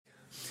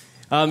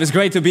It's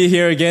great to be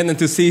here again and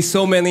to see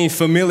so many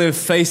familiar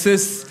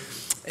faces.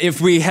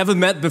 If we haven't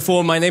met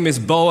before, my name is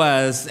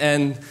Boaz,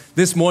 and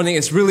this morning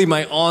it's really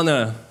my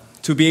honor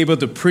to be able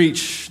to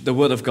preach the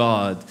Word of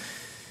God.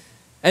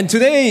 And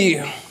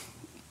today,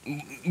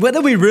 whether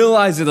we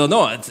realize it or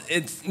not,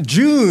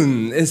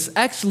 June is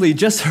actually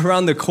just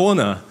around the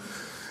corner.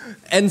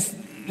 And,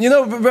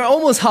 we're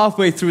almost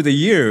halfway through the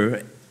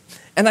year,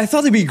 and I thought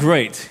it'd be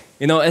great,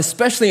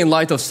 especially in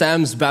light of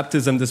Sam's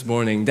baptism this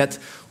morning, that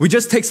we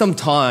just take some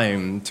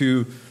time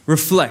to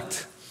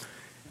reflect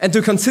and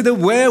to consider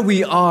where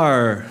we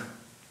are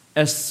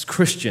as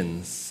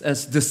Christians,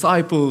 as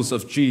disciples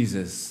of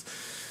Jesus.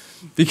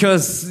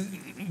 Because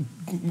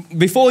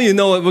before you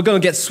know it, we're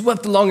going to get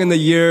swept along in the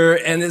year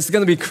and it's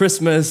going to be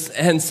Christmas.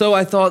 And so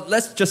I thought,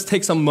 let's just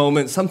take some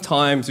moments, some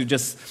time to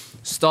just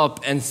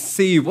stop and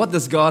see what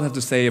does God have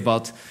to say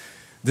about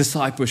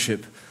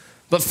discipleship.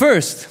 But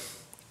first,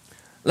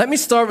 let me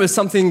start with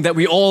something that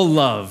we all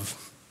love.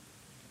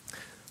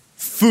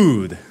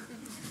 Food.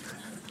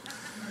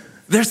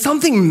 There's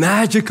something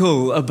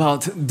magical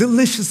about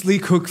deliciously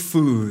cooked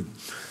food.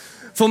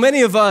 For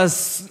many of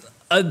us,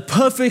 a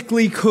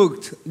perfectly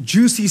cooked,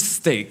 juicy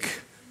steak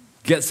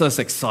gets us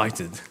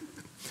excited.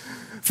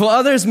 For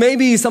others,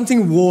 maybe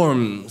something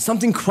warm,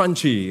 something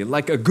crunchy,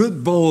 like a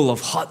good bowl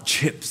of hot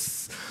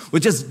chips,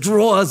 would just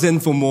draw us in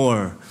for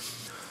more.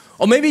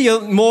 Or maybe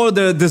you're more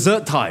the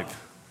dessert type.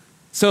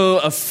 So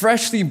a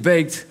freshly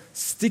baked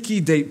sticky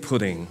date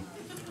pudding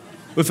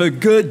with a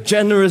good,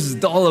 generous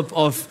dollop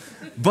of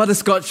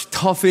butterscotch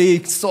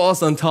toffee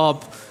sauce on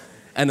top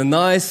and a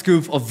nice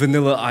scoop of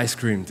vanilla ice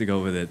cream to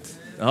go with it.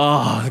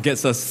 It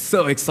gets us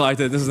so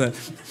excited, doesn't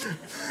it?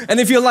 And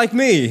if you're like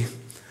me,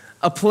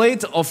 a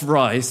plate of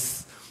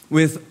rice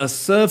with a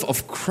serve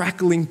of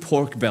crackling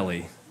pork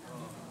belly.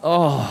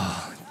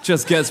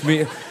 Just gets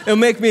me. It'll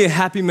make me a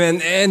happy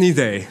man any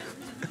day.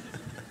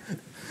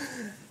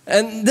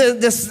 And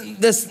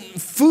this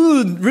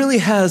food really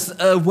has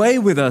a way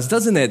with us,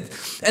 doesn't it?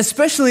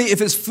 Especially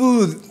if it's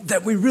food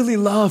that we really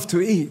love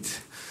to eat.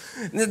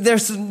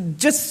 There's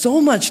just so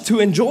much to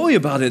enjoy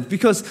about it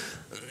because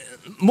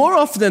more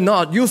often than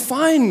not, you'll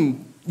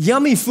find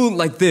yummy food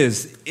like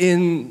this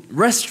in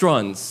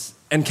restaurants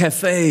and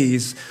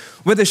cafes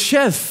where the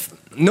chef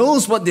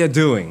knows what they're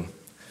doing.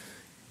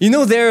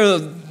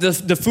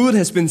 The food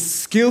has been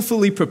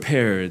skillfully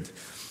prepared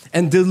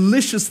and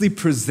deliciously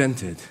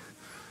presented.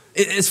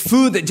 It's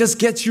food that just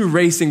gets you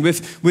racing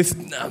with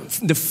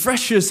the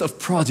freshest of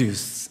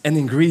produce and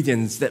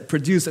ingredients that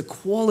produce a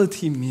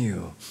quality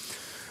meal.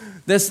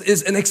 This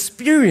is an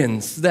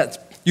experience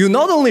that you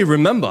not only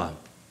remember,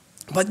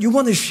 but you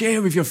want to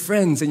share with your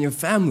friends and your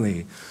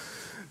family.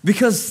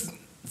 Because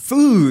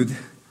food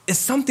is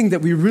something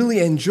that we really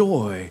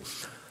enjoy.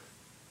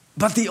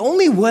 But the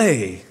only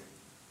way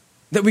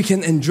that we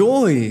can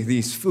enjoy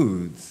these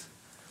foods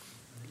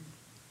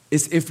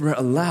is if we're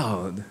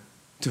allowed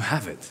to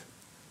have it.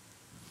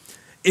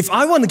 If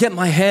I want to get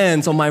my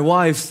hands on my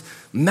wife's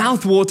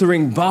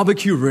mouth-watering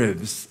barbecue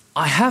ribs,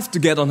 I have to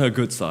get on her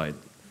good side.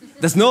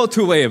 There's no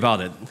two-way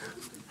about it.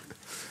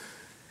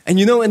 And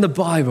in the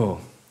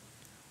Bible,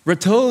 we're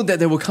told that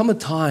there will come a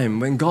time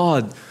when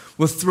God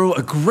will throw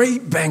a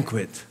great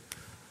banquet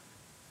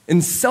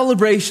in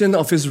celebration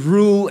of his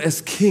rule as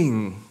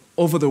king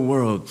over the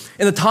world,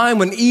 in a time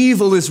when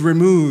evil is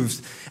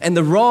removed and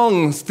the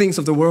wrong things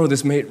of the world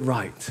is made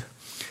right.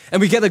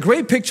 And we get a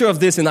great picture of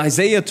this in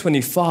Isaiah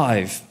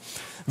 25.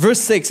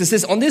 Verse 6, it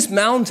says, "On this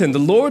mountain, the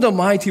Lord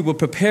Almighty will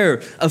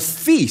prepare a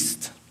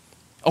feast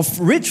of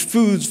rich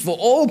foods for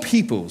all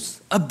peoples,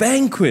 a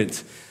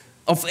banquet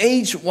of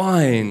aged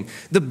wine,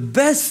 the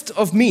best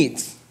of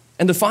meats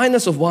and the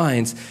finest of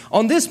wines.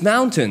 On this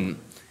mountain,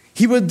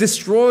 he will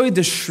destroy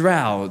the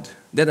shroud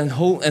that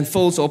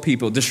enfolds all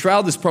people." The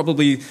shroud is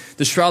probably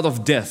the shroud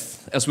of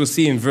death, as we'll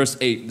see in verse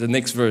 8, the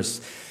next verse.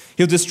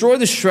 He'll destroy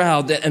the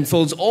shroud that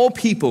enfolds all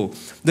people,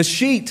 the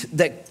sheet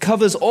that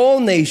covers all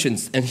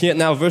nations. And here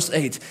now, verse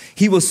 8,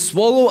 he will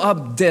swallow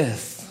up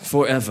death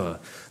forever.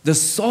 The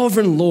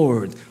sovereign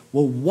Lord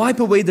will wipe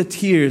away the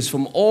tears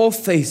from all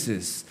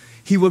faces.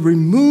 He will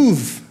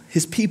remove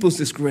his people's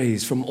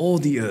disgrace from all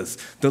the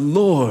earth. The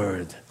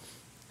Lord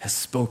has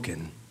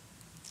spoken.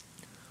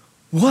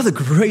 What a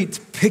great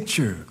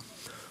picture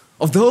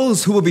of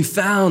those who will be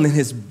found in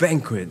his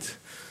banquet.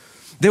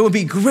 There will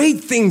be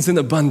great things in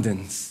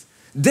abundance.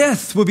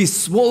 Death will be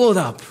swallowed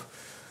up.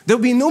 There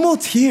will be no more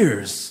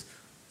tears.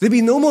 There will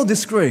be no more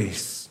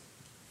disgrace.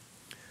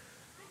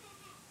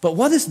 But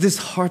what is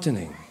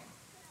disheartening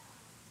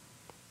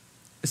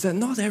is that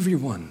not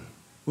everyone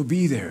will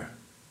be there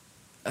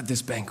at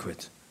this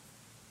banquet.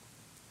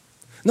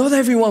 Not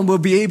everyone will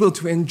be able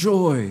to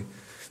enjoy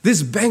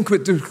this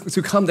banquet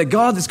to come that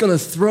God is going to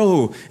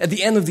throw at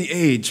the end of the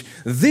age.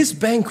 This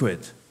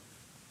banquet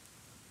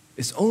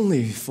is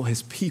only for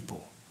his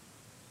people,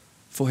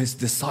 for his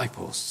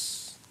disciples.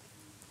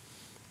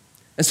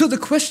 And so the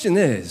question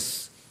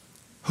is,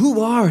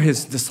 who are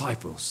his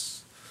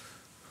disciples?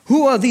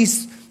 Who are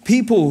these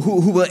people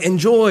who will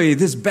enjoy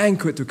this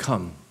banquet to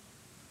come?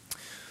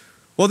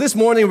 Well, this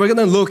morning we're going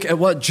to look at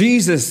what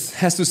Jesus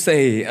has to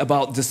say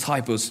about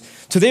disciples.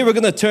 Today we're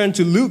going to turn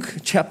to Luke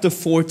chapter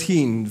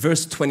 14,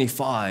 verse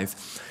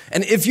 25.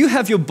 And if you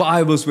have your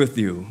Bibles with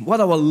you, what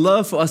I would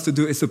love for us to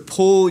do is to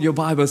pull your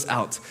Bibles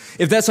out.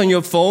 If that's on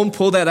your phone,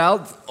 pull that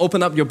out,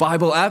 open up your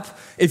Bible app.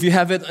 If you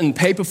have it in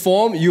paper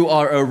form, you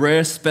are a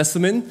rare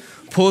specimen.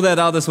 Pull that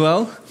out as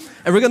well.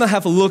 And we're going to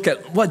have a look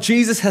at what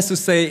Jesus has to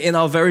say in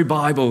our very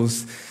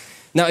Bibles.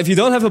 Now, if you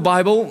don't have a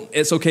Bible,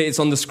 it's okay, it's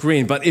on the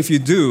screen. But if you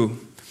do,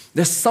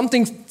 there's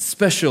something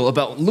special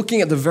about looking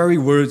at the very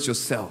words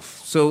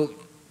yourself. So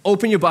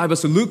open your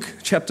Bibles to Luke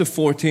chapter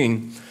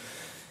 14.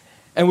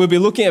 And we'll be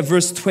looking at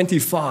verse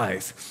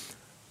 25.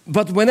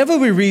 But whenever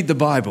we read the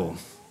Bible,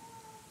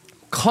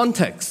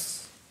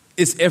 context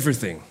is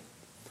everything.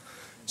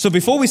 So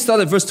before we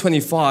start at verse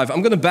 25,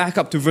 I'm going to back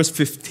up to verse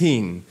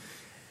 15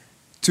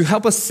 to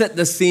help us set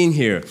the scene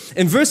here.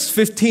 In verse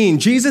 15,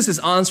 Jesus is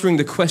answering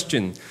the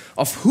question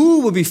of who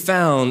will be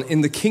found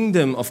in the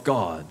kingdom of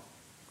God.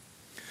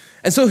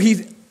 And so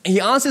he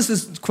answers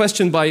this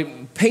question by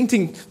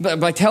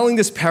telling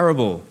this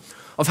parable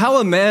of how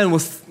a man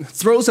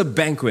throws a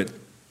banquet.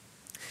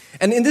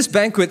 And in this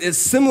banquet, it's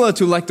similar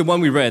to like the one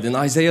we read in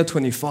Isaiah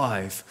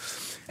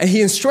 25. And he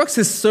instructs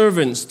his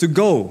servants to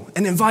go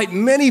and invite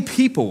many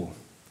people.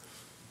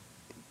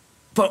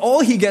 But all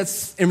he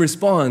gets in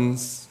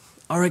response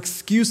are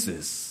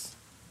excuses.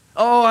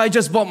 Oh, I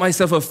just bought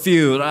myself a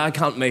field. I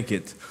can't make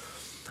it.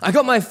 I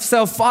got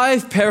myself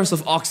 5 pairs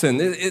of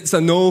oxen. It's a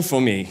no for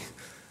me.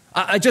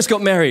 I just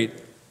got married.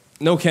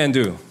 No can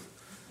do.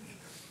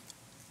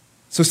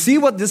 So see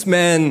what this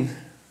man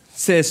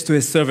says to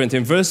his servant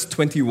in verse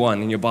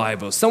 21 in your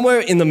Bible,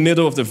 somewhere in the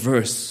middle of the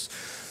verse.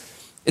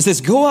 It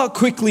says, go out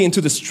quickly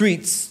into the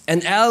streets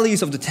and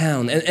alleys of the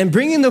town and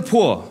bring in the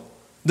poor,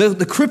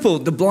 the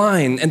crippled, the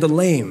blind, and the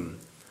lame.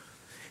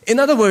 In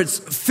other words,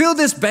 fill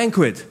this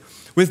banquet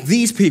with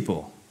these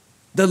people,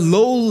 the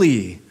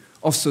lowly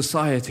of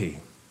society.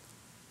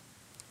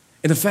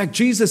 In fact,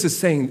 Jesus is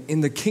saying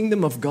in the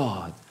kingdom of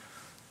God,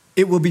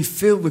 it will be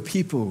filled with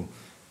people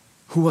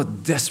who are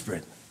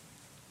desperate,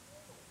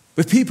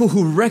 with people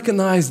who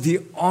recognize the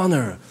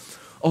honor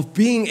of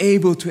being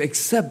able to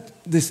accept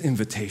this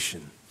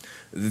invitation.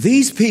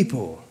 These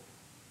people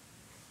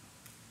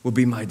will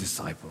be my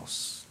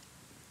disciples.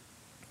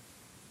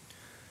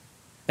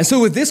 And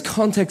so with this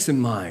context in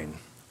mind,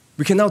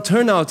 we can now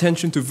turn our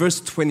attention to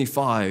verse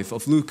 25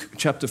 of Luke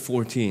chapter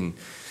 14.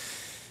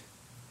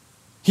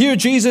 Here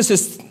Jesus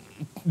is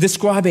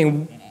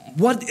describing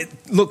what it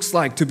looks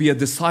like to be a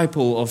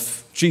disciple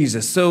of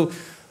Jesus. So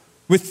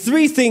with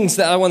 3 things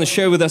that I want to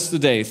share with us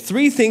today,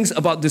 3 things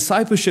about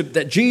discipleship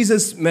that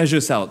Jesus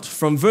measures out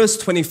from verse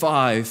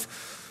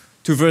 25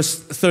 to verse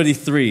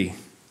 33.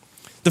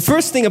 The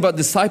first thing about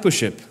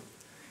discipleship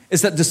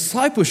is that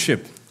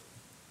discipleship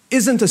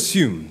isn't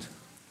assumed.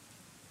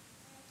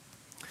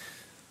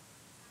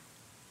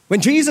 When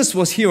Jesus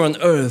was here on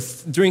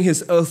earth during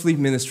his earthly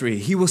ministry,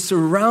 he was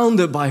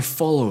surrounded by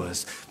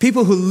followers,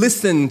 people who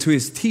listened to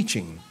his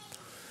teaching.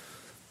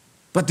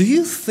 But do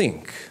you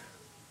think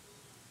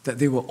that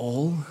they were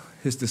all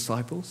his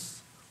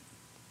disciples?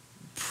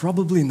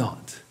 Probably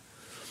not.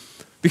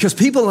 Because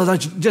people are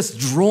just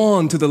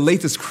drawn to the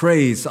latest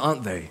craze,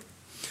 aren't they?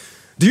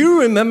 Do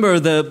you remember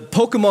the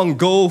Pokemon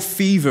Go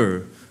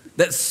fever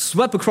that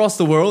swept across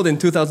the world in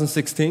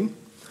 2016?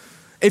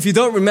 If you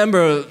don't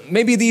remember,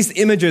 maybe these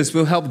images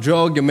will help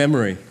jog your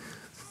memory.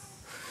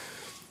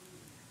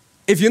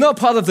 If you're not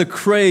part of the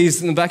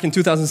craze back in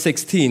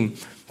 2016,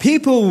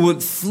 people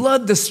would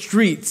flood the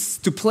streets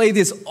to play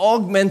this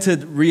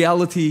augmented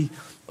reality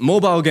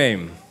mobile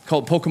game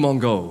called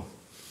Pokemon Go.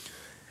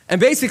 And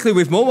basically,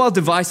 with mobile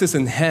devices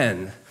in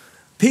hand,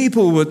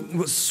 people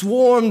would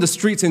swarm the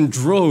streets in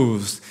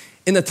droves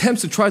in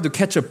attempts to try to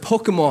catch a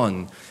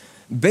Pokemon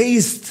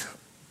based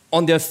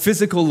on their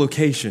physical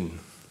location.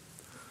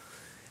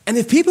 And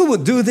if people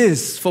would do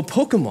this for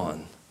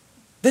Pokemon,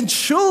 then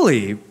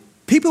surely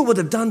people would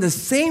have done the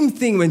same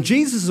thing when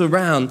Jesus was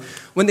around,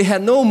 when they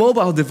had no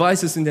mobile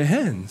devices in their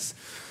hands.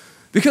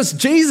 Because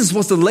Jesus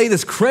was the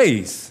latest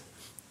craze.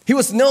 He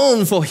was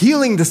known for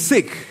healing the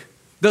sick,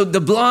 the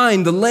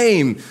blind, the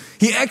lame.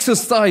 He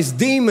exorcised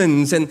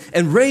demons and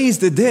raised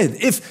the dead.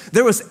 If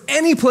there was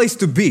any place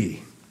to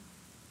be,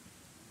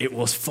 it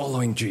was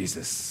following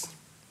Jesus.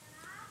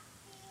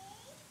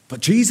 But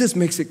Jesus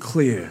makes it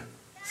clear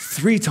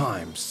 3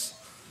 times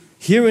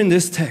here in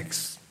this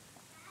text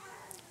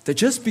that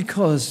just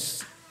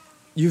because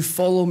you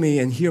follow me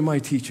and hear my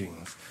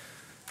teachings,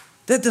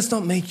 that does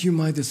not make you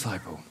my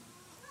disciple.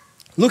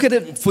 Look at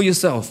it for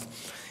yourself.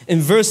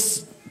 In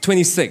verse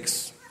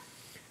 26, it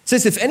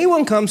says, if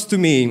anyone comes to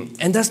me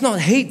and does not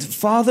hate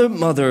father,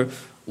 mother,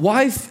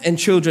 wife and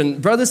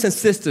children, brothers and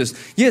sisters,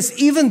 yes,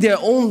 even their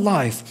own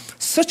life,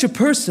 such a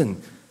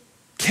person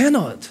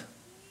cannot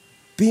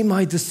be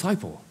my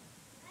disciple.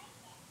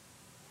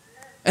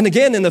 And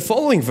again in the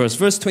following verse,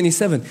 verse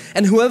 27,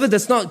 and whoever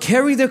does not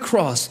carry their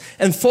cross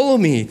and follow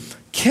me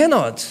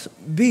cannot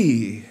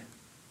be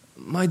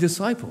my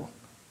disciple.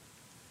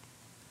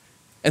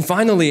 And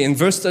finally, in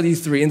verse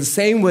 33, in the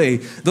same way,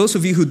 those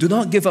of you who do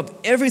not give up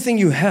everything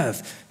you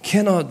have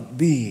cannot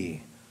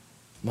be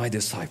my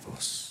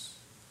disciples.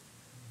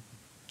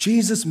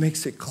 Jesus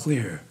makes it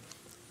clear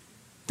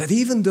that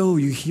even though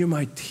you hear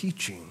my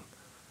teaching,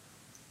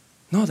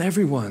 not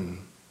everyone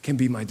can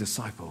be my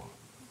disciple.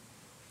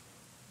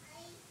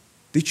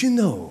 Did you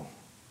know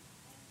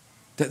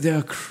that there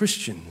are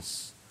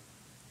Christians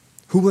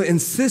who will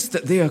insist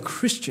that they are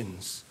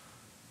Christians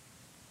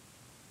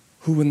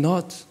who will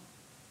not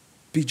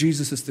be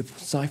Jesus'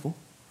 disciple?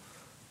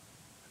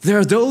 There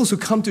are those who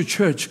come to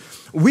church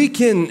week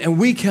in and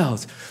week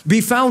out,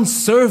 be found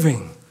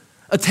serving,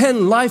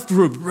 attend life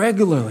group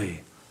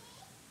regularly,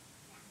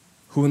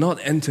 who will not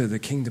enter the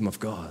kingdom of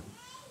God.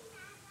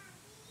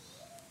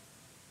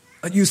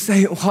 But you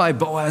say, why,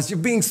 Boaz? You're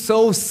being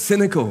so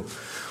cynical.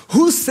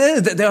 Who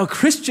said that there are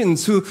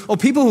Christians or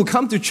people who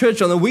come to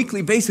church on a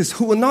weekly basis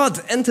who will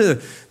not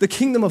enter the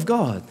kingdom of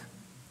God?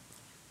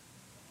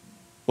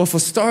 Well, for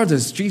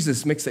starters,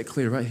 Jesus makes that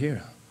clear right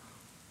here.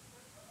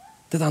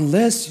 That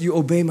unless you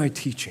obey my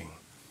teaching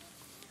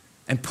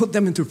and put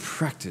them into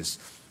practice,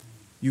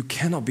 you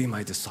cannot be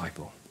my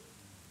disciple.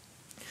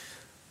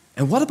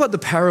 And what about the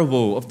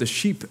parable of the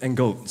sheep and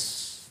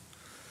goats?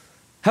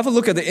 Have a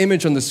look at the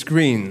image on the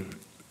screen.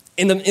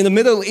 In the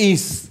Middle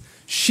East,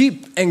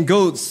 sheep and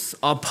goats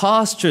are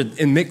pastured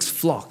in mixed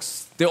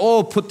flocks. They're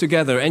all put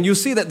together, and you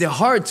see that they're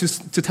hard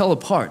to tell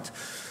apart.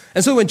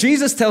 And so when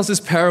Jesus tells this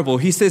parable,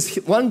 he says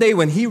one day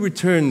when he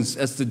returns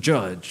as the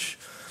judge,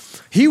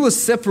 he will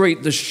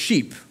separate the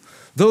sheep,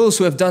 those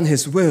who have done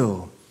his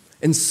will,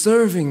 in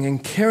serving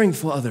and caring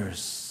for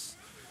others,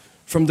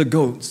 from the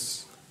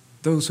goats,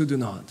 those who do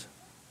not.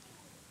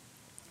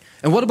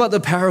 And what about the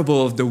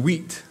parable of the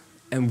wheat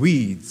and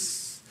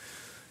weeds?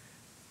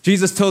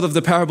 Jesus told of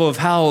the parable of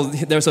how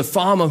there's a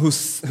farmer who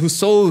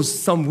sows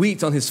some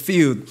wheat on his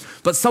field,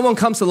 but someone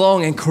comes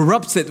along and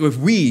corrupts it with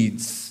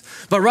weeds.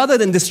 But rather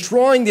than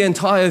destroying the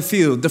entire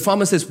field, the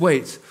farmer says,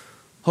 wait,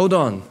 hold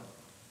on.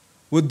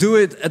 We'll do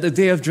it at the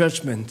day of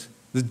judgment,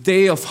 the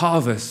day of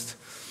harvest,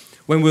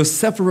 when we'll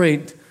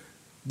separate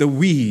the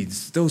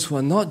weeds, those who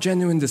are not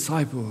genuine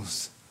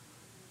disciples,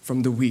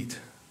 from the wheat,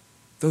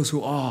 those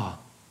who are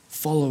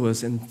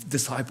followers and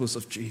disciples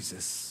of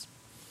Jesus.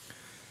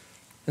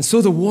 And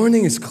so the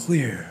warning is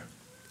clear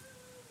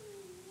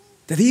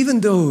that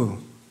even though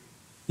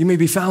you may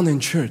be found in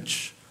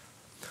church,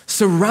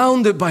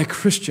 surrounded by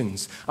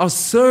Christians, are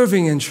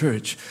serving in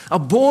church, are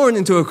born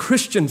into a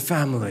Christian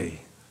family,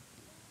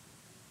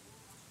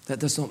 that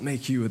does not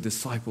make you a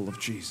disciple of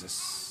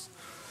Jesus.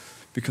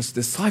 Because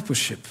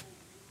discipleship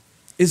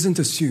isn't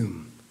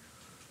assumed.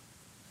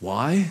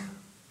 Why?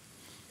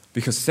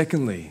 Because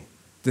secondly,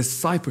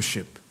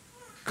 discipleship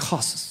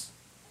costs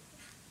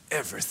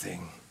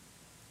everything.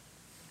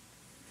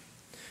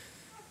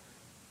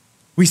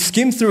 We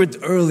skimmed through it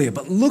earlier,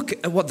 but look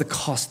at what the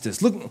cost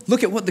is.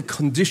 Look at what the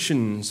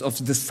conditions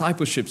of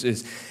discipleship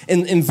is.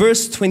 In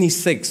verse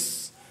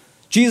 26,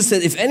 Jesus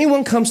said, if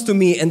anyone comes to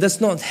me and does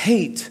not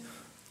hate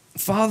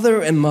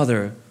father and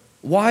mother,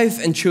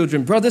 wife and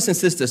children, brothers and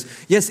sisters,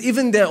 yes,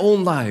 even their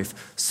own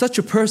life, such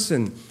a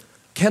person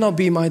cannot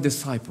be my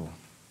disciple.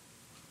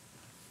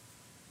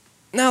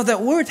 Now,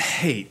 that word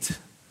hate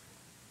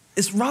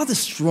is rather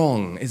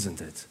strong, isn't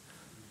it?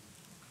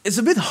 It's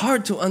a bit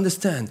hard to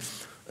understand.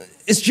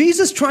 Is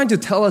Jesus trying to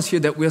tell us here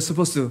that we are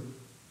supposed to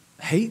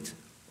hate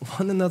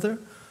one another?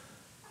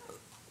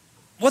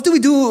 What do we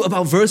do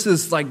about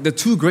verses like the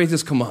two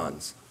greatest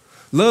commands?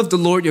 Love the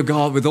Lord your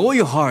God with all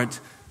your heart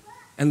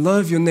and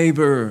love your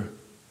neighbor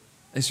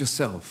as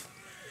yourself.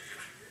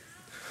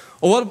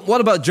 Or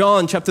what about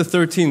John chapter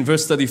 13,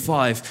 verse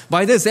 35?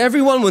 By this,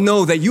 everyone will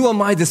know that you are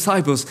my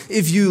disciples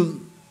if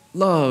you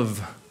love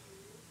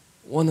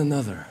one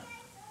another.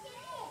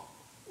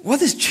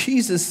 What is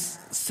Jesus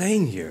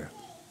saying here?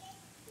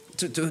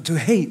 To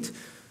hate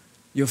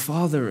your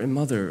father and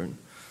mother.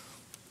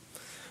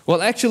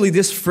 Well, actually,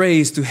 this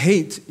phrase, to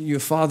hate your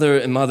father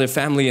and mother,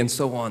 family, and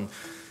so on,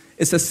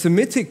 is a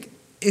Semitic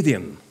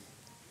idiom.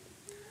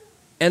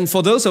 And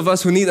for those of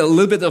us who need a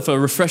little bit of a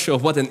refresher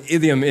of what an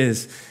idiom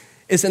is,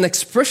 it's an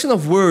expression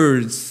of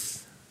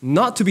words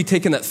not to be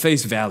taken at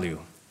face value.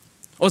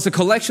 Or it's a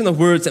collection of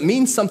words that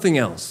mean something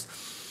else.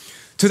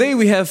 Today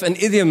we have an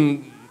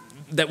idiom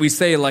that we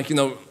say like,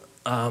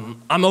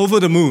 I'm over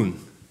the moon.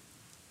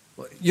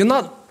 You're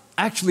not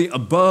actually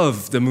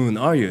above the moon,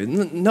 are you?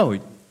 No,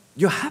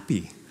 you're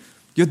happy.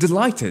 You're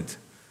delighted.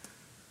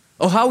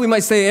 Or how we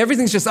might say,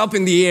 everything's just up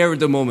in the air at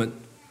the moment.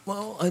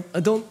 Well, I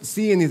don't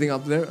see anything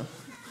up there.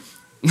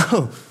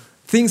 No,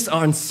 things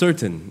are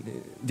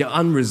uncertain. They're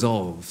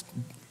unresolved.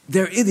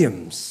 They're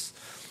idioms.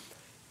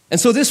 And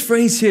so this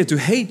phrase here, to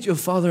hate your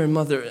father and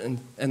mother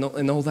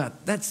and all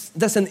that,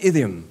 that's an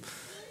idiom.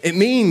 It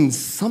means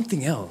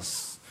something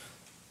else.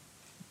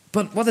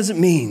 But what does it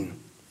mean?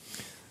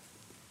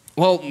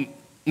 Well,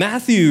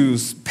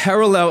 Matthew's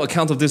parallel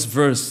account of this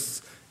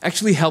verse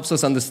actually helps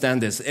us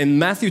understand this. In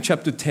Matthew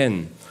chapter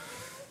 10,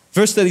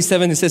 verse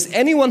 37, it says,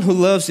 anyone who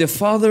loves their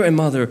father and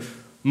mother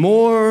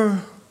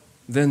more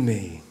than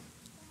me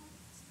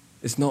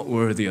is not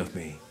worthy of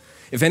me.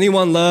 If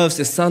anyone loves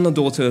his son or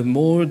daughter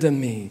more than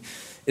me,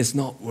 is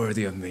not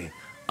worthy of me.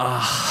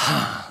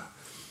 Aha!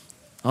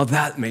 Oh,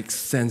 that makes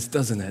sense,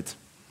 doesn't it?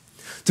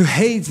 To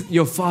hate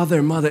your father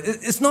and mother,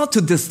 it's not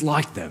to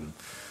dislike them.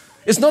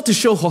 It's not to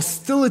show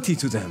hostility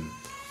to them.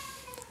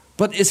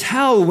 But it's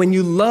how when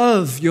you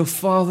love your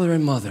father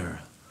and mother,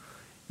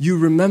 you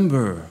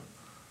remember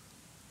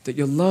that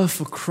your love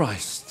for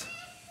Christ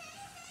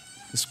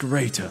is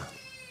greater.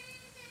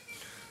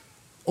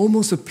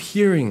 Almost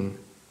appearing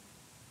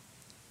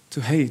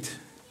to hate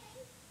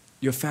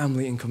your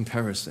family in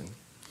comparison.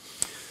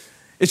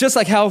 It's just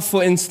like how,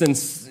 for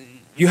instance,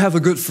 you have a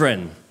good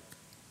friend,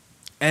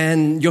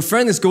 and your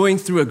friend is going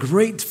through a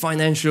great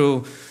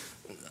financial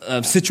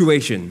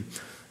situation,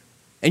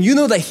 and you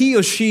know that he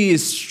or she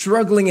is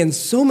struggling in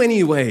so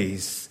many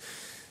ways.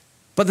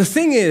 But the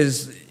thing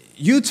is,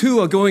 you two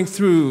are going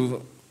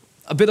through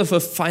a bit of a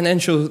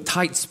financial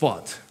tight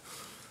spot.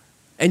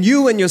 And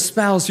you and your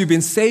spouse, you've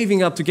been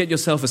saving up to get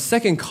yourself a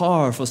second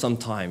car for some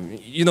time,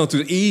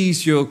 to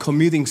ease your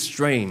commuting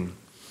strain.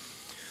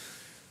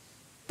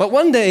 But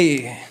one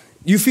day,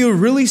 you feel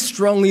really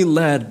strongly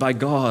led by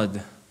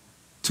God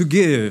to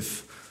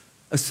give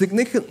a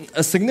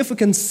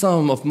significant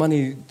sum of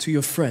money to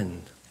your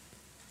friend,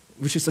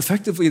 which is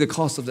effectively the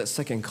cost of that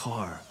second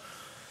car.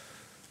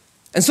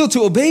 And so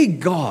to obey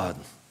God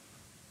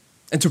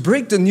and to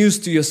break the news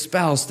to your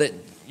spouse that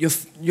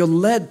you're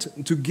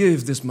led to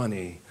give this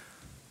money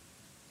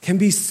can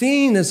be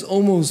seen as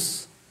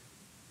almost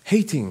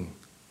hating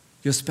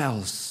your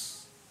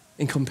spouse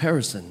in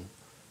comparison.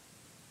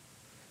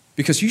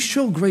 Because you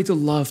show greater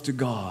love to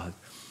God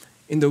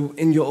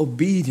in your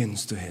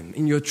obedience to Him,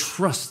 in your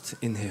trust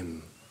in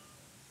Him,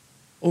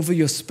 over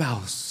your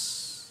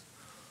spouse.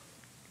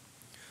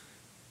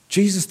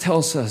 Jesus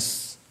tells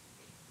us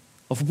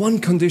of one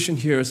condition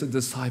here as a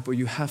disciple: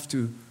 you have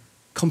to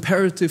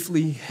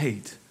comparatively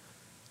hate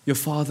your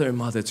father and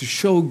mother to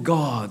show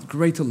God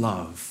greater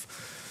love.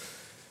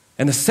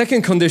 And the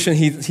second condition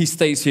he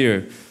states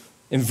here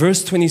in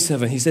verse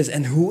 27, he says,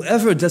 "And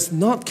whoever does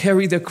not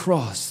carry their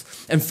cross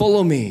and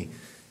follow me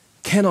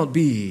cannot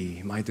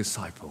be my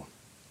disciple."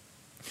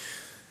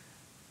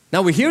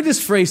 Now we hear this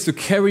phrase, to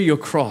carry your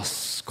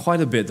cross, quite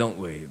a bit, don't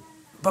we?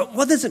 But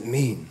what does it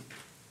mean?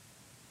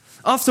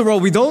 After all,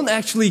 we don't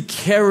actually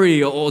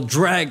carry or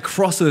drag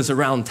crosses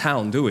around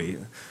town, do we?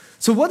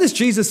 So what is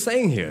Jesus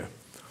saying here?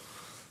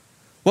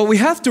 Well, we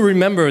have to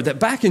remember that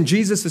back in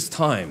Jesus'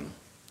 time,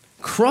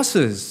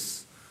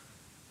 crosses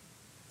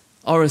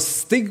are a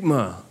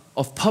stigma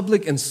of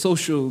public and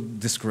social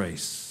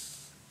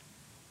disgrace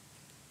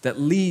that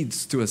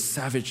leads to a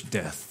savage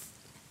death.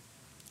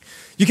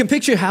 You can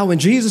picture how when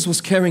Jesus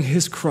was carrying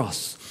his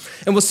cross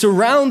and was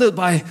surrounded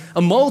by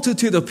a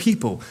multitude of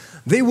people,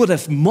 they would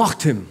have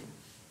mocked him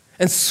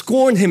and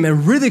scorned him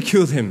and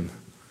ridiculed him.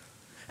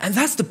 And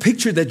that's the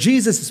picture that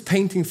Jesus is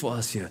painting for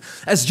us here.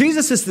 As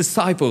Jesus'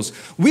 disciples,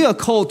 we are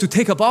called to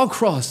take up our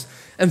cross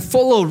and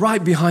follow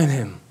right behind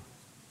him.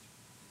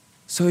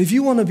 So if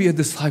you want to be a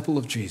disciple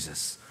of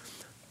Jesus,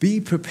 be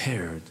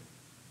prepared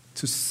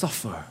to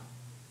suffer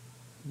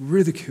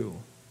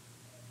ridicule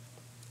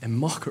and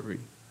mockery.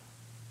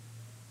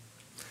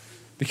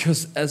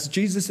 Because as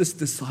Jesus'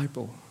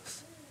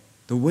 disciples,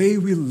 the way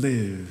we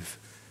live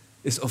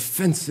is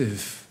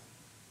offensive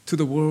to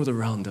the world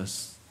around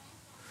us.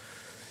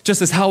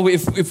 Just as how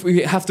if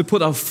we have to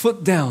put our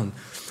foot down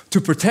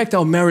to protect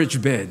our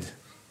marriage bed,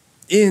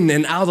 in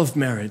and out of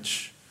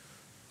marriage,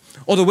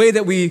 or the way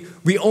that we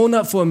own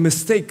up for a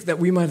mistake that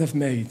we might have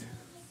made,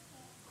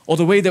 or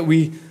the way that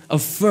we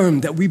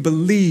affirm that we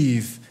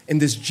believe in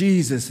this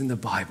Jesus in the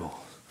Bible.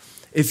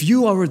 If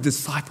you are a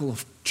disciple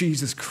of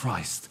Jesus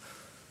Christ,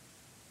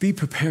 be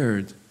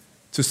prepared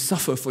to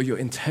suffer for your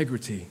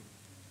integrity.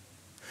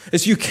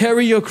 As you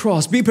carry your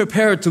cross, be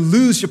prepared to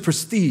lose your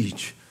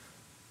prestige,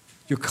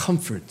 your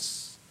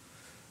comforts,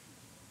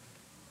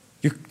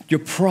 your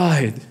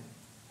pride.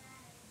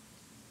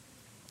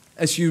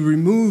 As you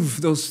remove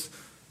those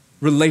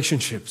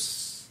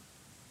relationships,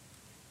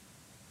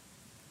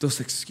 those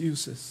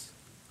excuses,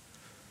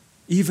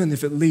 even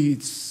if it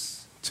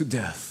leads to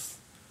death,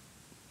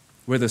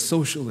 whether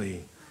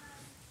socially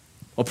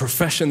or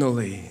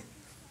professionally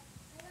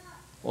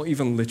or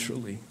even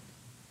literally.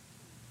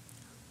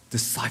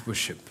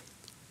 Discipleship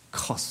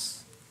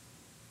costs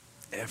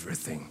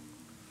everything.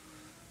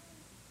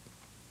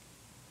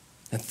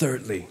 And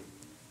thirdly,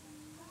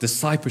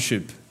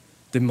 discipleship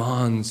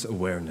demands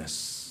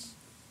awareness.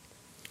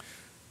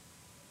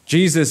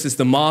 Jesus is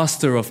the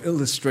master of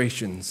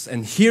illustrations.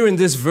 And here in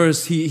this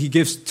verse, he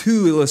gives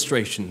two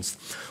illustrations.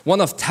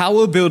 One of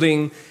tower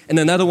building and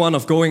another one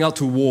of going out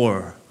to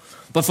war.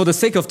 But for the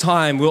sake of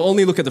time, we'll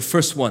only look at the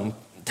first one,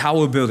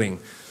 tower building.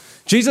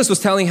 Jesus was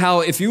telling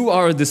how if you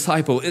are a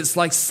disciple, it's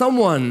like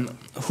someone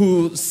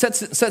who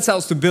sets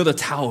out to build a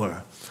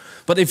tower.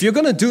 But if you're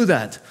going to do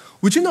that,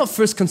 would you not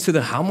first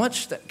consider how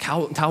much that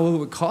tower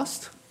would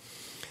cost?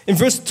 In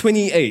verse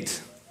 28,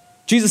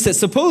 Jesus said,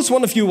 "Suppose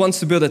one of you wants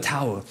to build a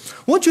tower.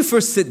 Won't you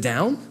first sit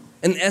down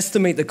and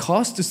estimate the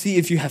cost to see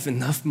if you have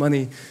enough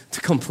money to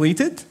complete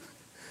it?"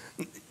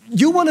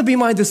 You want to be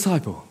my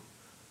disciple?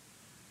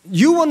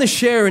 You want to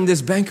share in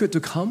this banquet to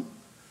come?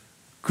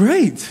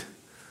 Great.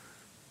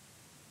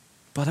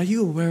 But are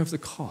you aware of the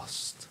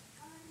cost?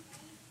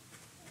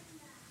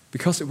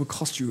 Because it will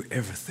cost you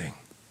everything.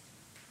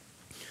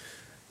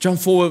 Jump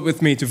forward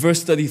with me to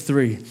verse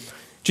 33.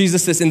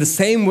 Jesus says, in the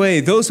same way,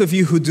 those of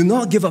you who do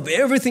not give up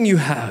everything you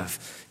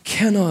have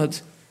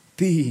cannot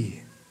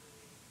be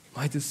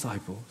my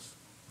disciples.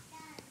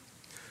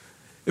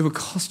 It will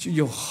cost you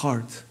your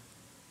heart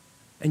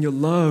and your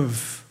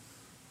love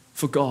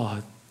for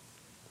God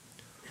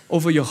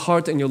over your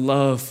heart and your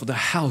love for the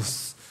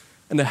house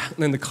and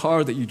the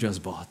car that you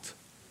just bought.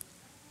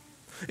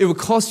 It will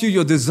cost you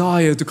your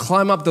desire to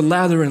climb up the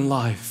ladder in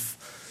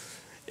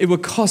life. It will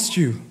cost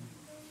you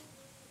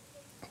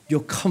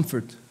your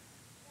comfort,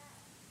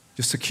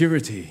 your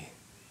security,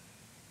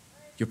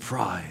 your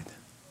pride.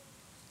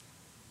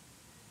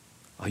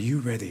 Are you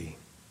ready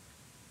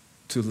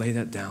to lay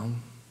that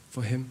down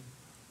for Him?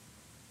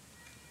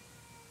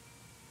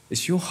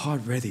 Is your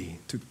heart ready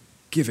to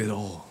give it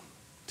all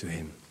to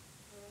Him?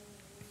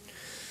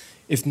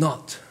 If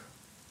not,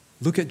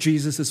 look at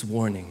Jesus'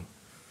 warning.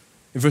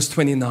 In verse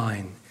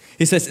 29,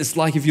 He says, it's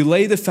like if you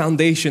lay the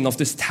foundation of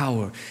this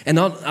tower and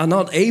are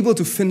not able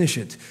to finish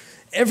it,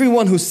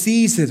 everyone who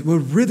sees it will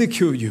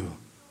ridicule you,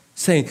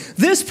 saying,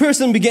 this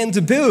person began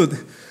to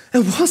build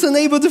and wasn't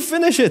able to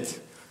finish it.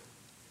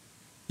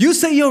 You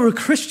say you're a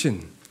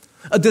Christian,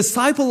 a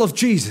disciple of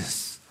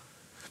Jesus,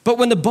 but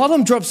when the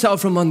bottom drops out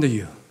from under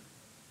you,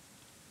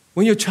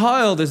 when your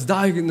child is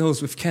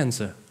diagnosed with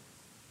cancer,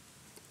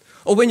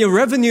 or when your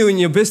revenue in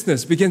your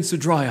business begins to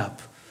dry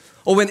up,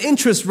 or when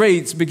interest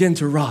rates begin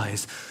to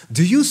rise,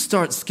 do you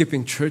start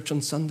skipping church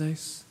on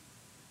Sundays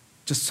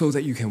just so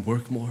that you can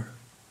work more?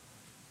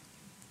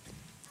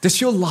 Does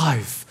your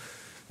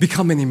life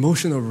become an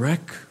emotional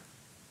wreck?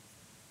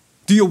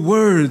 Do your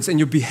words and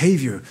your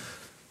behavior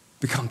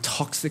become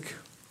toxic?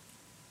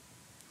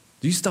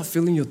 Do you start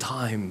filling your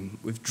time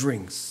with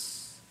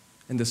drinks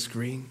and the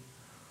screen?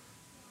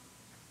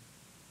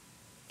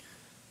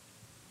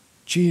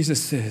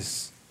 Jesus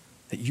says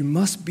that you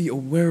must be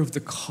aware of the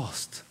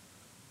cost.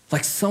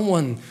 Like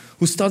someone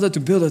who started to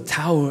build a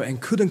tower and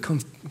couldn't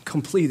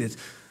complete it.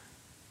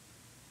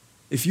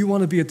 If you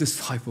want to be a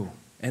disciple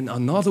and are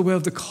not aware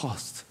of the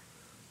cost,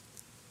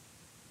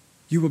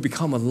 you will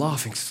become a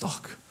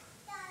laughingstock.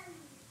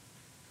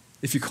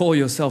 If you call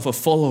yourself a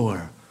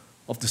follower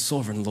of the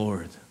sovereign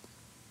Lord.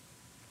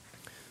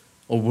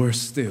 Or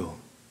worse still,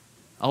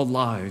 our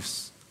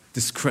lives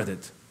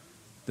discredit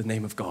the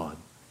name of God.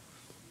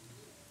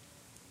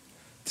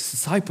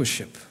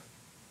 Discipleship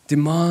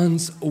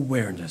demands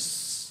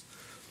awareness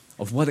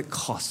of what it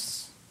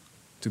costs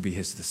to be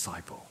His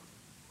disciple.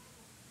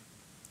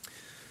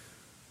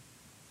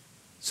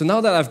 So now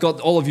that I've got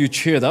all of you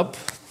cheered up,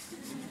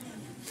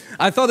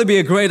 I thought it'd be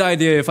a great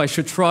idea if I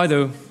should try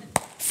to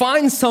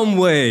find some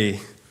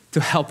way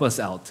to help us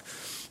out,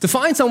 to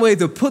find some way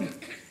to put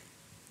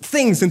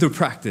things into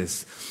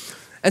practice.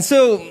 And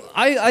so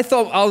I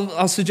thought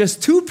I'll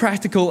suggest two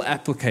practical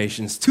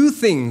applications, two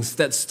things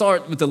that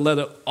start with the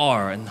letter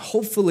R, and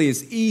hopefully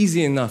it's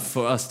easy enough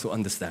for us to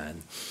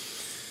understand.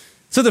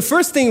 So the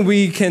first thing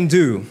we can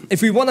do,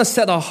 if we want to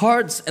set our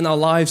hearts and our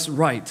lives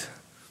right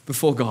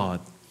before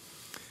God,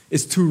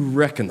 is to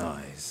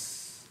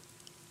recognize.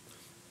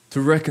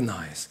 To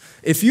recognize.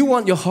 If you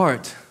want your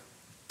heart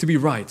to be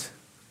right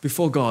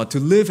before God,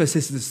 to live as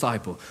His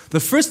disciple, the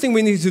first thing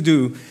we need to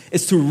do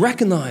is to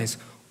recognize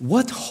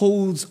what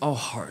holds our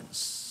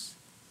hearts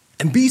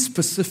and be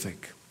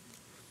specific.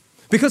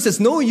 Because it's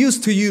no use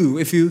to you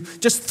if you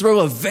just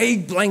throw a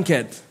vague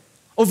blanket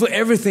over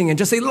everything and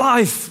just say,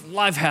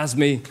 life has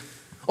me.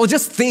 Or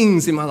just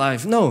things in my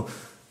life. No,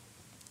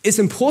 it's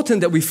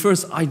important that we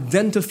first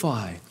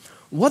identify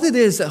what it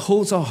is that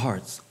holds our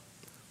hearts.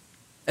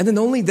 And then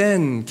only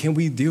then can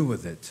we deal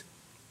with it.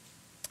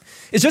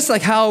 It's just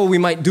like how we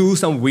might do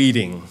some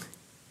weeding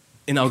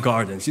in our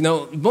gardens. You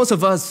know, most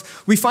of us,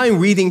 we find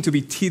weeding to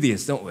be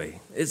tedious, don't we?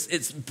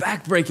 It's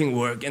back-breaking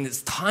work and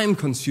it's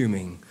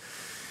time-consuming.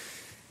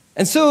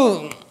 And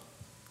so,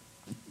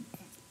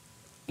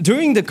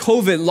 during the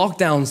COVID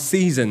lockdown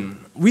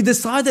season, we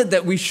decided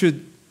that we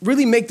should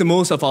really make the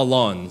most of our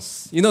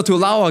lawns, to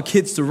allow our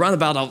kids to run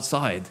about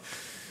outside.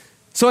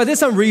 So I did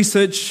some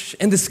research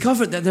and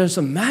discovered that there's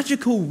a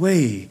magical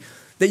way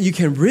that you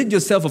can rid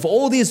yourself of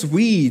all these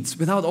weeds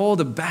without all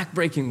the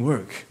back-breaking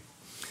work.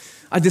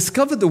 I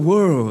discovered the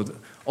world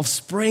of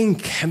spraying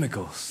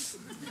chemicals.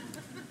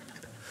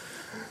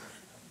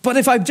 But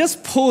if I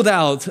just pulled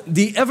out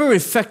the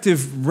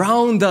ever-effective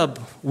Roundup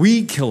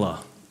weed killer,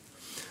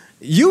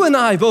 you and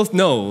I both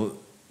know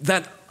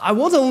that I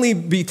won't only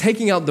be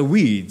taking out the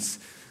weeds,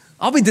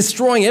 I'll be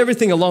destroying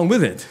everything along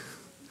with it.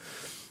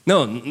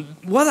 No,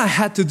 what I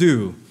had to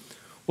do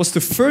was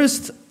to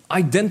first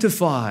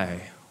identify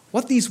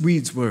what these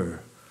weeds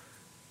were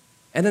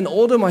and then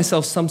order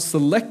myself some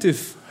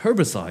selective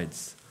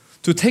herbicides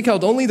to take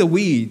out only the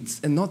weeds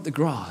and not the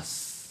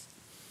grass.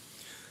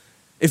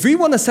 If we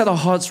want to set our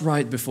hearts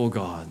right before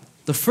God,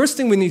 the first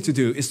thing we need to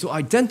do is to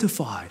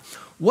identify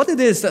what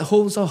it is that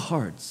holds our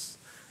hearts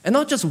and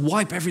not just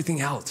wipe everything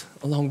out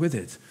along with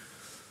it.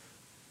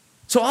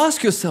 So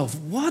ask yourself,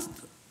 what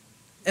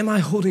am I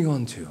holding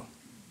on to?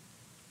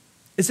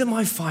 Is it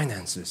my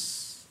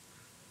finances?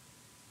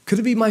 Could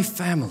it be my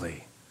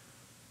family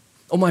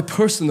or my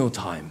personal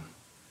time?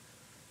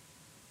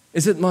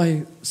 Is it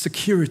my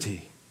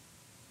security,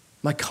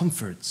 my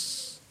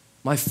comforts,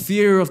 my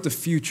fear of the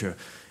future?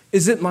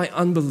 Is it my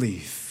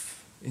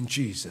unbelief in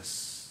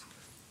Jesus?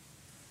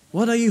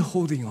 What are you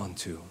holding on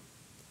to?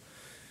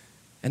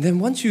 And then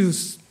once you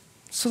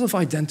sort of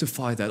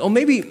identify that, or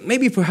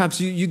maybe perhaps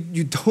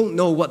you don't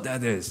know what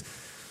that is.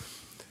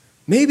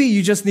 Maybe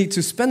you just need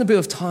to spend a bit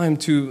of time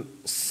to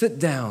sit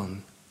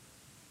down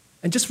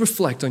and just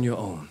reflect on your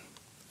own.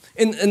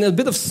 In a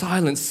bit of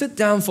silence, sit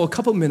down for a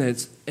couple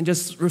minutes and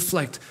just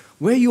reflect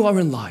where you are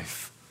in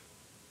life,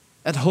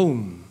 at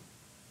home,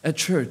 at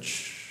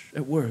church,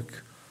 at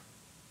work.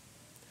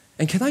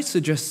 And can I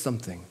suggest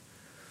something?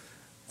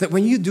 That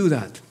when you do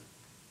that,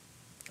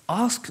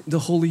 ask the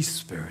Holy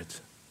Spirit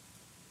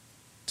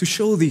to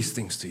show these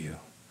things to you.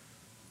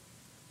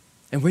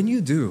 And when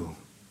you do,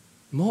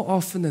 more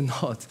often than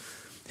not,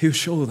 He'll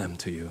show them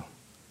to you.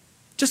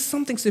 Just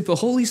something simple.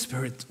 Holy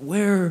Spirit,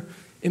 where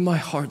in my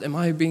heart am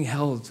I being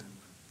held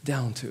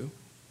down to?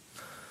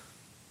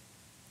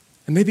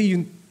 And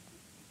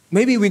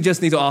maybe we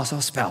just need to ask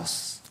our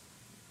spouse.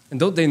 And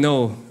don't they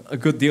know a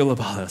good deal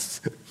about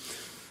us?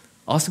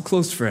 Ask a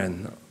close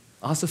friend.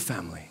 Ask a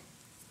family.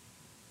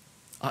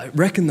 I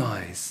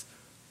recognize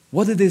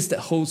what it is that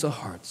holds our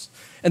hearts.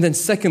 And then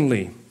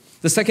secondly,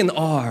 the second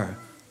R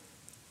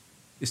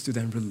is to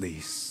then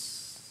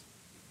release.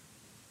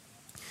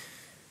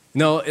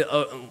 Now,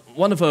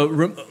 one of a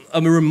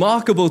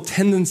remarkable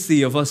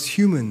tendency of us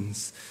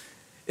humans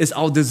is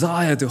our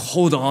desire to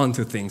hold on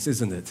to things,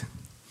 isn't it?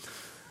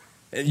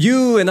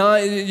 You and I,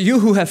 you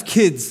who have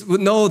kids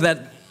would know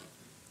that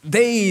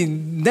they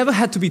never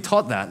had to be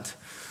taught that.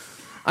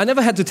 I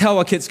never had to tell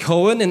our kids,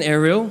 Cohen and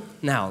Ariel,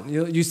 now,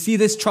 you see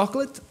this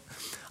chocolate?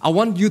 I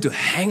want you to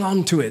hang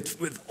on to it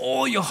with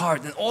all your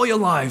heart and all your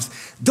lives.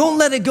 Don't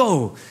let it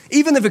go.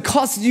 Even if it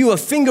costs you a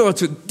finger or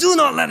two, do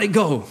not let it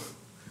go.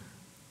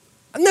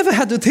 I never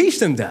had to teach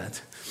them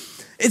that.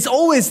 It's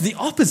always the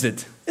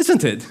opposite,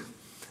 isn't it?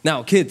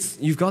 Now, kids,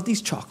 you've got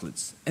these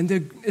chocolates, and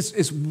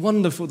it's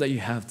wonderful that you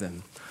have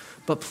them.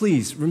 But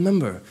please,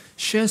 remember,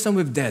 share some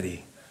with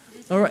Daddy.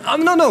 All right?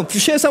 No,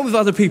 share some with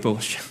other people.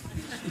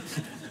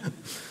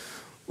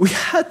 We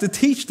had to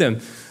teach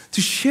them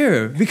to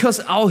share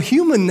because our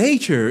human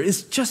nature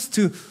is just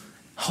to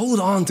hold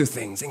on to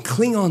things and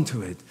cling on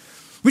to it,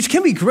 which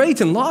can be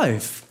great in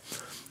life.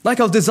 Like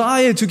our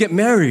desire to get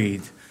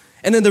married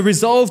and then the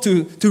resolve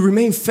to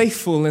remain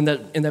faithful in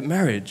that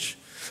marriage.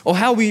 Or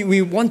how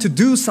we want to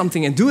do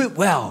something and do it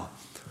well.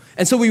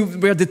 And so we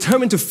are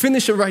determined to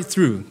finish it right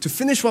through, to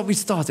finish what we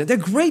started. They're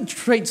great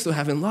traits to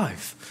have in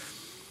life.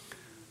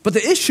 But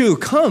the issue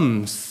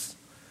comes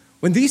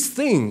when these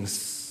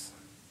things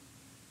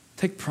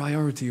take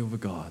priority over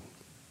God.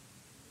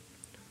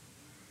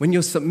 When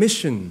your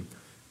submission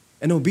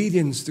and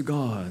obedience to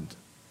God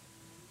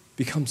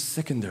becomes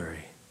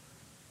secondary.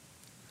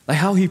 Like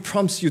how He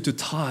prompts you to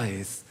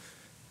tithe,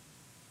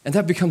 and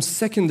that becomes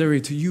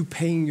secondary to you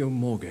paying your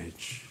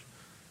mortgage.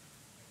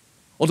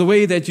 Or the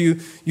way that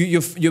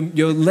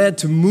you're led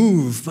to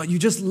move, but you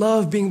just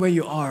love being where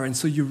you are, and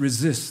so you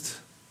resist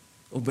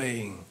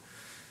obeying.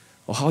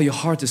 Or how your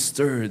heart is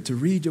stirred to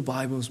read your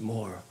Bibles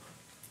more,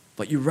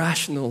 but you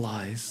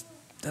rationalize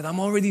that I'm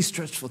already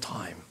stretched for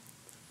time.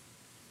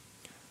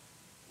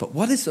 But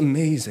what is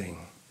amazing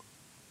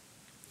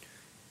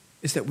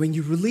is that when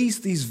you release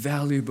these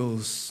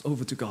valuables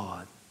over to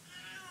God,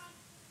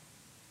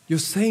 you're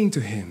saying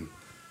to Him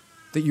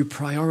that you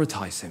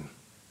prioritize Him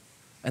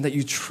and that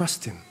you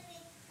trust Him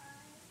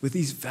with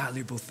these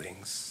valuable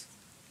things.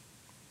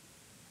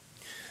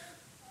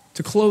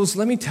 To close,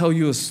 let me tell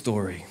you a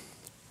story.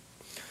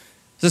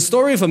 It's the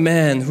story of a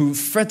man who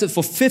fretted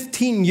for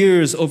 15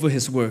 years over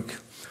his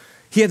work.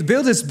 He had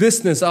built his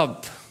business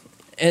up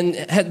and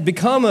had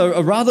become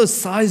a rather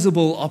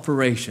sizable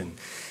operation.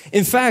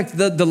 In fact,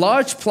 the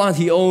large plant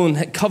he owned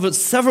had covered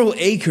several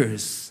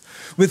acres.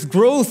 With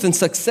growth and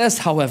success,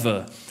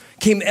 however,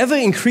 came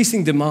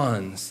ever-increasing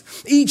demands.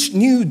 Each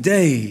new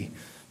day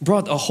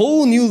brought a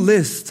whole new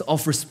list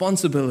of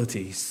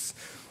responsibilities.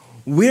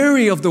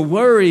 Weary of the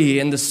worry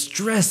and the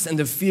stress and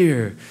the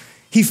fear,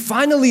 he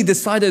finally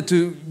decided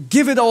to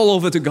give it all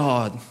over to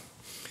God.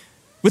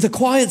 With a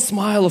quiet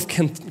smile of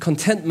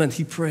contentment,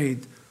 he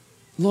prayed,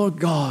 Lord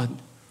God,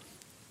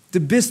 the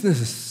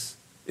business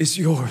is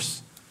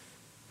yours.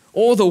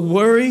 All the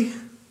worry,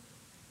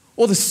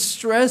 all the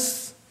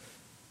stress,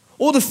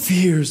 all the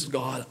fears,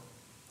 God,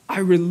 I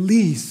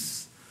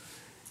release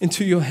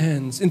into your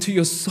hands, into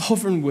your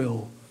sovereign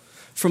will.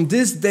 From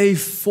this day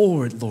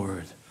forward,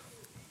 Lord,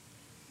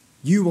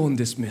 you own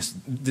this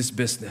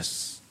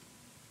business.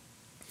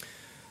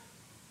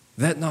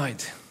 That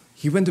night,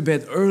 he went to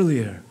bed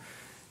earlier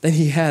than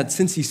he had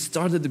since he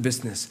started the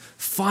business.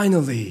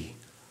 Finally,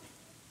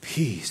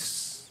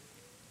 peace.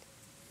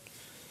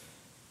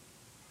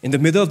 In the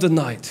middle of the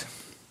night,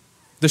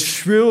 the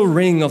shrill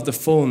ring of the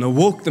phone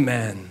awoke the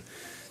man.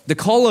 The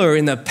caller,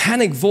 in a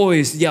panicked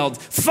voice, yelled,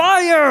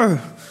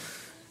 "Fire!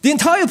 The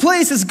entire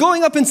place is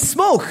going up in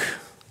smoke!"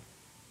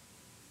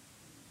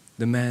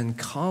 The man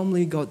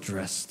calmly got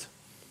dressed,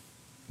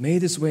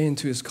 made his way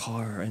into his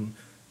car, and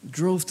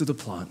drove to the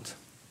plant.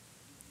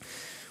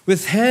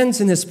 With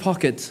hands in his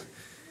pocket,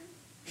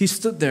 he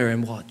stood there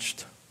and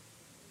watched,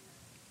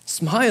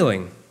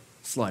 smiling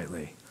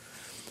slightly.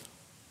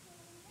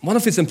 One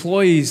of his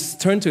employees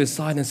turned to his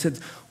side and said,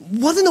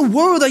 "What in the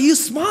world are you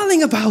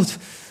smiling about?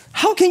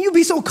 How can you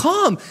be so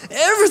calm?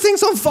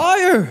 Everything's on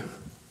fire."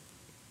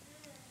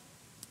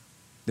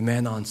 The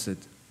man answered,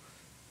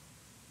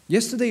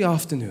 "Yesterday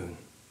afternoon,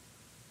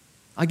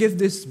 I gave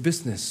this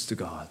business to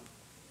God.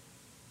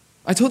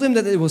 I told him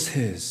that it was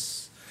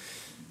his.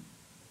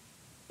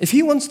 If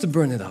he wants to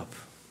burn it up,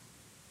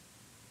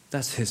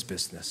 that's his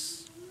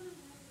business."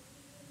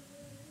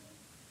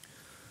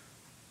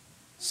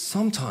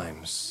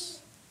 Sometimes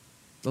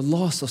the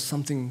loss of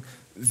something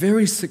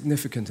very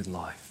significant in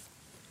life,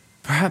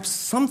 perhaps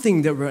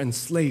something that we're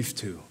enslaved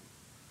to,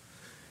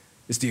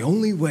 is the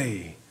only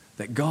way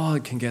that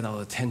God can get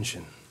our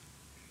attention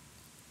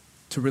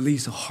to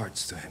release our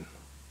hearts to Him.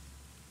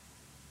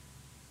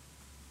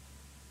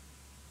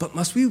 But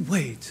must we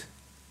wait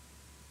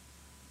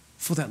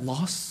for that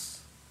loss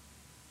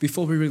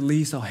before we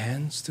release our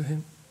hands to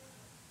Him?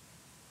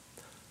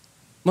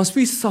 Must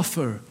we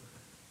suffer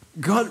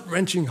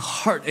gut-wrenching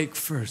heartache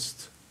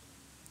first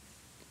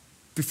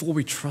before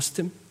we trust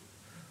Him?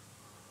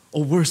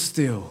 Or worse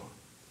still,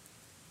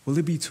 will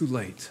it be too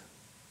late?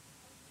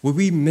 Will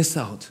we miss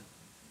out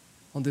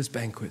on this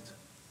banquet?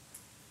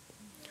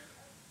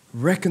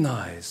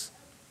 Recognize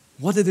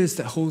what it is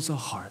that holds our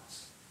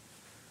hearts,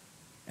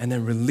 and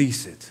then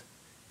release it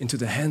into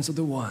the hands of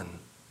the one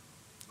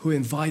who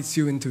invites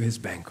you into His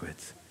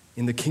banquet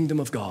in the kingdom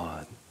of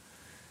God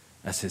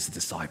as His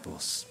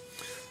disciples.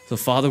 So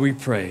Father, we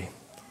pray,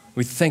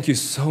 we thank you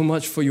so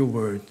much for your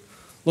word.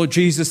 Lord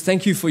Jesus,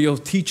 thank you for your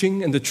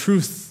teaching and the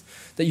truth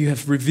that you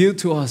have revealed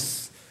to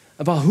us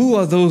about who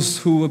are those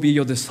who will be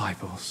your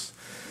disciples.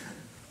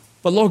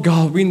 But Lord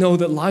God, we know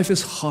that life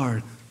is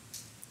hard,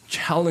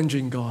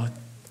 challenging, God.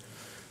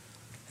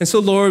 And so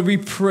Lord, we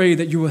pray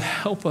that you will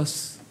help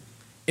us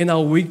in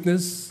our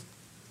weakness,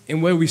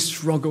 in where we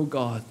struggle,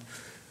 God.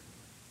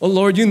 Oh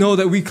Lord, you know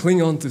that we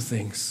cling on to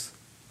things.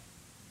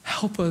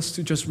 Help us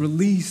to just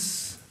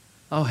release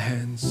our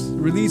hands,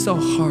 release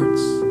our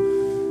hearts,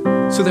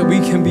 so that we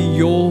can be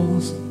your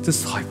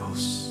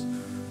disciples.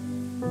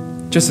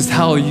 Just as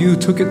how you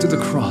took it to the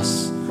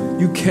cross,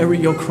 you carry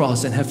your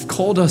cross and have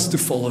called us to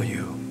follow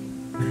you.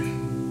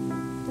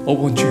 Oh,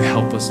 won't you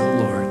help us, oh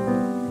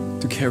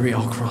Lord, to carry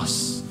our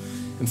cross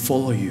and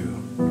follow you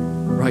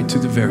right to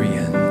the very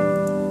end.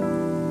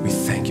 We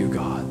thank you,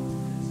 God.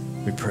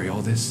 We pray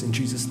all this in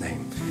Jesus'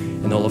 name.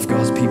 And all of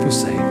God's people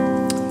say,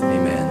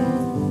 amen.